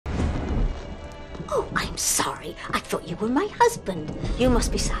Oh, I'm sorry. I thought you were my husband. You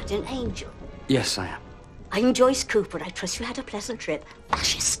must be Sergeant Angel. Yes, I am. I'm Joyce Cooper. I trust you had a pleasant trip.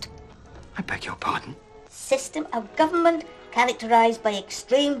 Fascist. I beg your pardon? System of government characterized by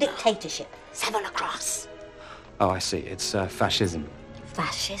extreme dictatorship. 7 across. Oh, I see. It's fascism.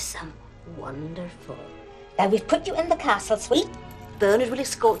 Fascism. Wonderful. Now, we've put you in the castle suite. Bernard will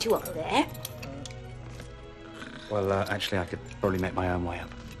escort you up there. Well, actually, I could probably make my own way up.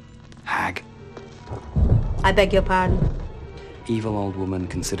 Hag. I beg your pardon? Evil old woman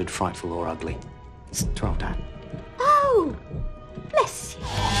considered frightful or ugly. It's 12 down. Oh, bless you.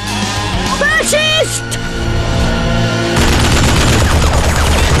 Fascist!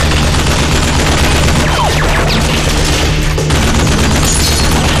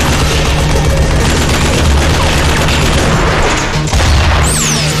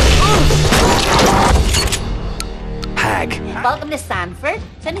 Hag. Welcome to Sandford. If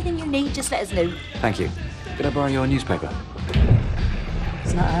there's anything you need, just let us know. Thank you. Could I borrow your newspaper?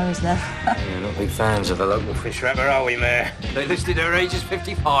 It's not ours, though. We're not big fans of the local fish wrapper, are we, Mayor? They listed her age as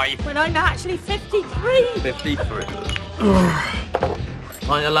 55. When I'm actually 53. 53.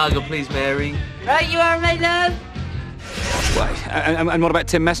 Pint of lager, please, Mary. Right you are, my love. Wait, and what about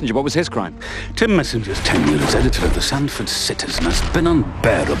Tim Messenger? What was his crime? Tim Messenger's tenure as editor of the Sandford Citizen has been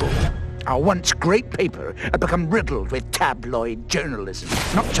unbearable. Our once great paper had become riddled with tabloid journalism,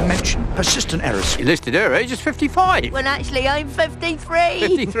 not to mention persistent errors. He listed her age as 55. When actually I'm 53.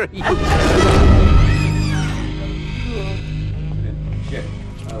 53. Shit.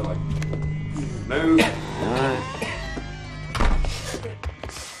 Other way. Move.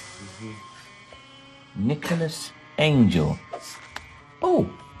 Nicholas Angel. Oh,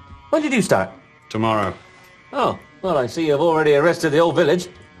 when did you start? Tomorrow. Oh, well, I see you've already arrested the whole village.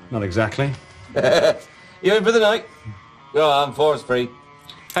 Not exactly. You in for the night? Go on, force free.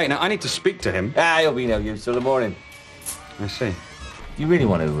 Hey, now, I need to speak to him. He'll be no use till the morning. I see. You really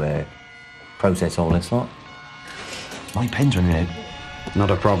want to process all this lot? My pen's running out. Not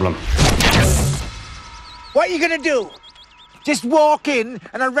a problem. What are you going to do? Just walk in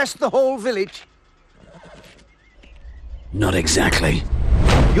and arrest the whole village? Not exactly.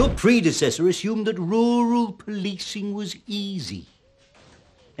 Your predecessor assumed that rural policing was easy.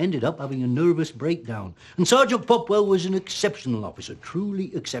 Ended up having a nervous breakdown. And Sergeant Popwell was an exceptional officer,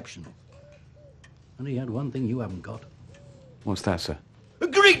 truly exceptional. And he had one thing you haven't got. What's that, sir? A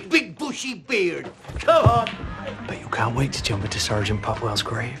great big bushy beard. Come on. But you can't wait to jump into Sergeant Popwell's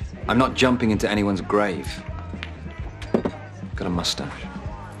grave. I'm not jumping into anyone's grave. Got a mustache.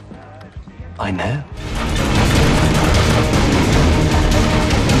 I know.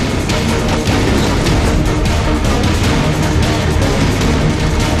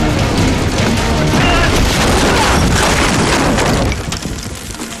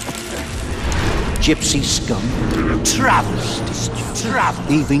 Gypsy scum. Travels.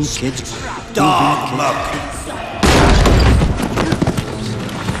 Thieving kids. Dog luck.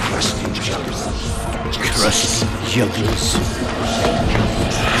 Crust jugglers.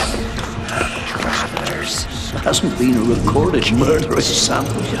 Travelers. There hasn't been a recorded murder in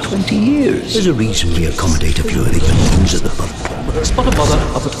Sandford for 20 years. There's a reason we accommodate a few of the younglings at the pub. Spot a bother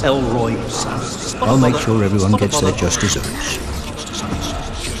up at Elroy. I'll make sure everyone gets their just desserts.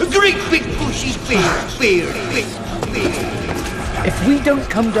 A great big bushy beard. If we don't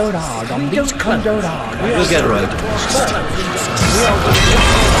come down hard on these clowns, We'll get right.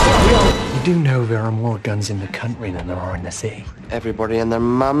 You do know there are more guns in the country than there are in the city. Everybody and their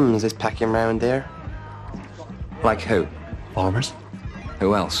mums is packing round there. Like who? Farmers?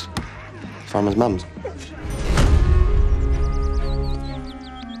 Who else? Farmers' mums.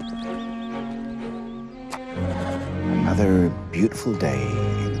 Another beautiful day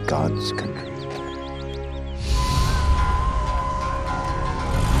in God's country.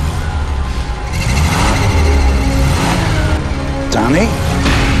 Danny?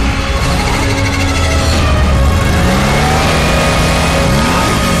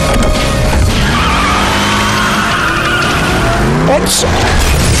 Edson?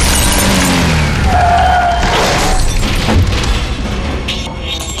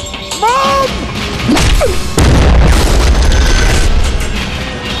 Mom!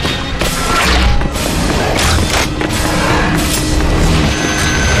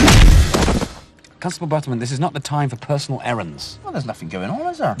 Constable Butterman, this is not the time for personal errands. Well, there's nothing going on,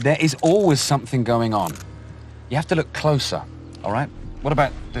 is there? There is always something going on. You have to look closer, all right? What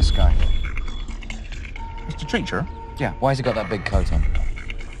about this guy? Mr. Treacher? Yeah, why has he got that big coat on?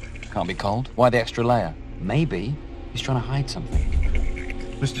 Can't be cold. Why the extra layer? Maybe he's trying to hide something.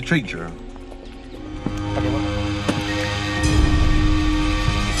 Mr. Treacher?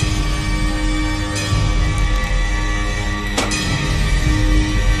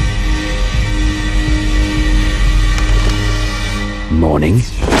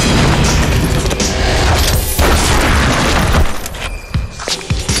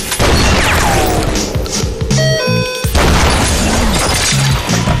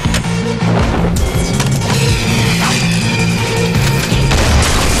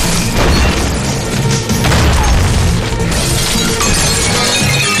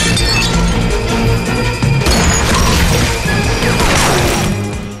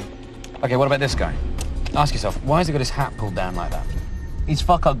 Okay, what about this guy? Ask yourself, why has he got his hat pulled down like that? He's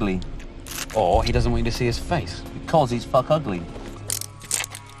fuck ugly. Or he doesn't want you to see his face. Because he's fuck ugly.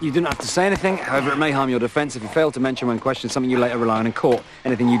 You didn't have to say anything. However, it may harm your defence if you fail to mention when questioned something you later rely on in court.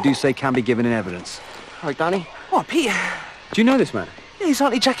 Anything you do say can be given in evidence. All right, Danny. What, Peter? Do you know this man? Yeah, he's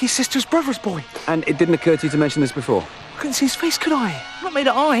Auntie Jackie's sister's brother's boy. And it didn't occur to you to mention this before? I couldn't see his face, could I? I'm not made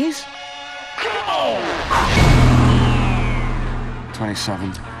of eyes.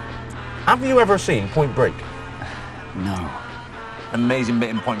 27. Have you ever seen Point Break? No. Amazing bit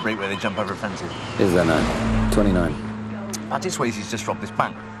in Point Break where they jump over fences. Is there now? 29. Patrick Swayze's just robbed this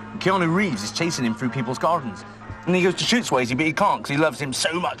bank. Keanu Reeves is chasing him through people's gardens. And he goes to shoot Swayze, but he can't because he loves him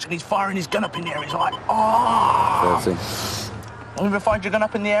so much. And he's firing his gun up in the air. He's like, oh! 30. Have you ever fired your gun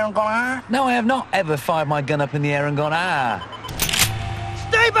up in the air and gone, ah? No, I have not ever fired my gun up in the air and gone, ah.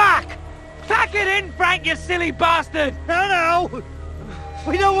 Stay back! Pack it in, Frank, you silly bastard! No!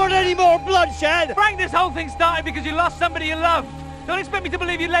 We don't want any more bloodshed! Frank, this whole thing started because you lost somebody you love. Don't expect me to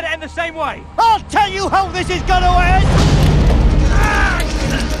believe you'd let it end the same way. I'll tell you how this is gonna end!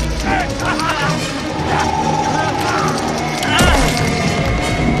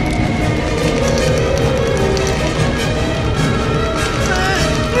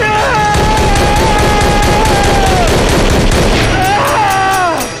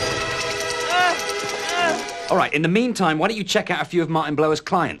 All right, in the meantime, why don't you check out a few of Martin Blower's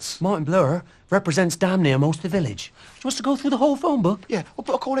clients? Martin Blower represents damn near most of the village. Do you want us to go through the whole phone book? Yeah, we'll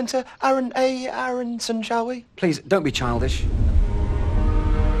put a call into Aaron A. Aronson, shall we? Please, don't be childish.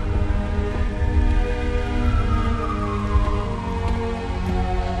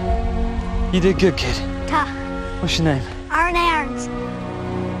 You did good, kid. Ta. What's your name? Aaron Aarons.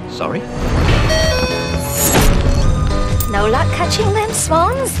 Sorry? No luck catching them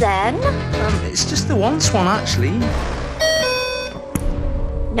swans, then? It's just the one swan, actually.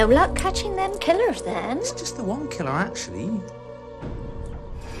 No luck catching them killers, then? It's just the one killer, actually.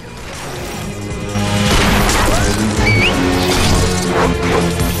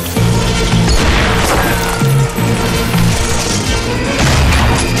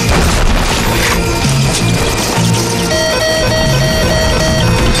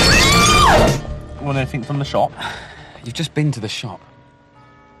 Want anything from the shop? You've just been to the shop.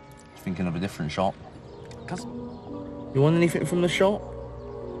 Thinking of a different shop. You want anything from the shop?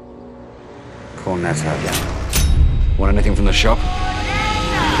 Cornetto again. Want anything from the shop?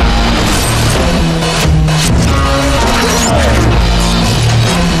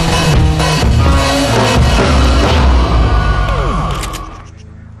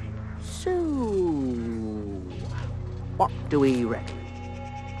 So, what do we reckon?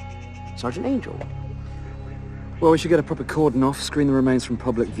 Sergeant Angel? Well, we should get a proper cordon off, screen the remains from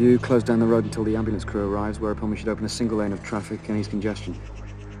public view, close down the road until the ambulance crew arrives, whereupon we should open a single lane of traffic and ease congestion.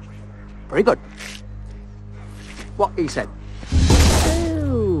 Very good. What he said.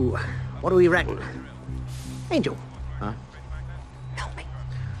 So, what do we reckon? Angel? Huh? Help me.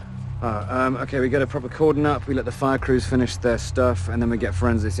 Okay, we get a proper cordon up, we let the fire crews finish their stuff, and then we get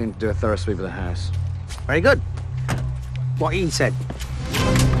forensics in to do a thorough sweep of the house. Very good. What he said.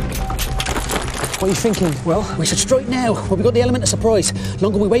 What are you thinking? Well, we should strike now. Well, we've got the element of surprise.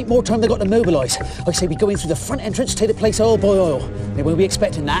 Longer we wait, more time they've got to mobilise. I say we go in through the front entrance, take the place oil by oil. They won't be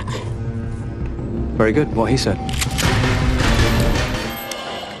expecting that. Very good, what he said.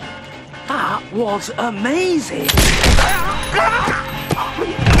 That was amazing!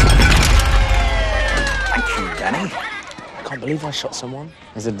 Thank you, Danny. Can't believe I shot someone.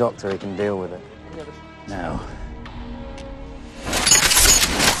 He's a doctor, he can deal with it. No.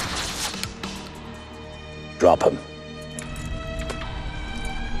 Drop him.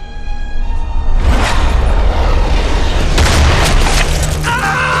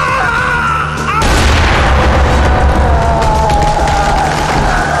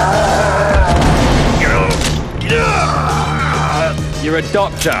 You're a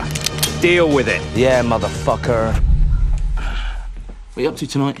doctor. Deal with it. Yeah, motherfucker. What are you up to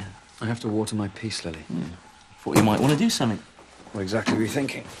tonight? I have to water my peace lily. Thought you might want to do something. What exactly were you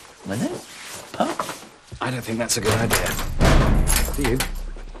thinking? I know. Pub? I don't think that's a good idea. Do you?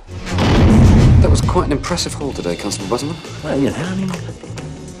 That was quite an impressive haul today, Constable Butterman. Well, you know, I mean,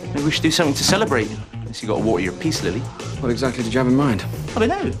 maybe we should do something to celebrate. Unless you got to water your peace lily. What exactly did you have in mind? I don't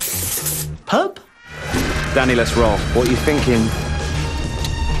know. Pub? Danny, let's roll. What are you thinking?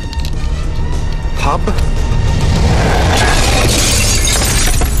 Pub?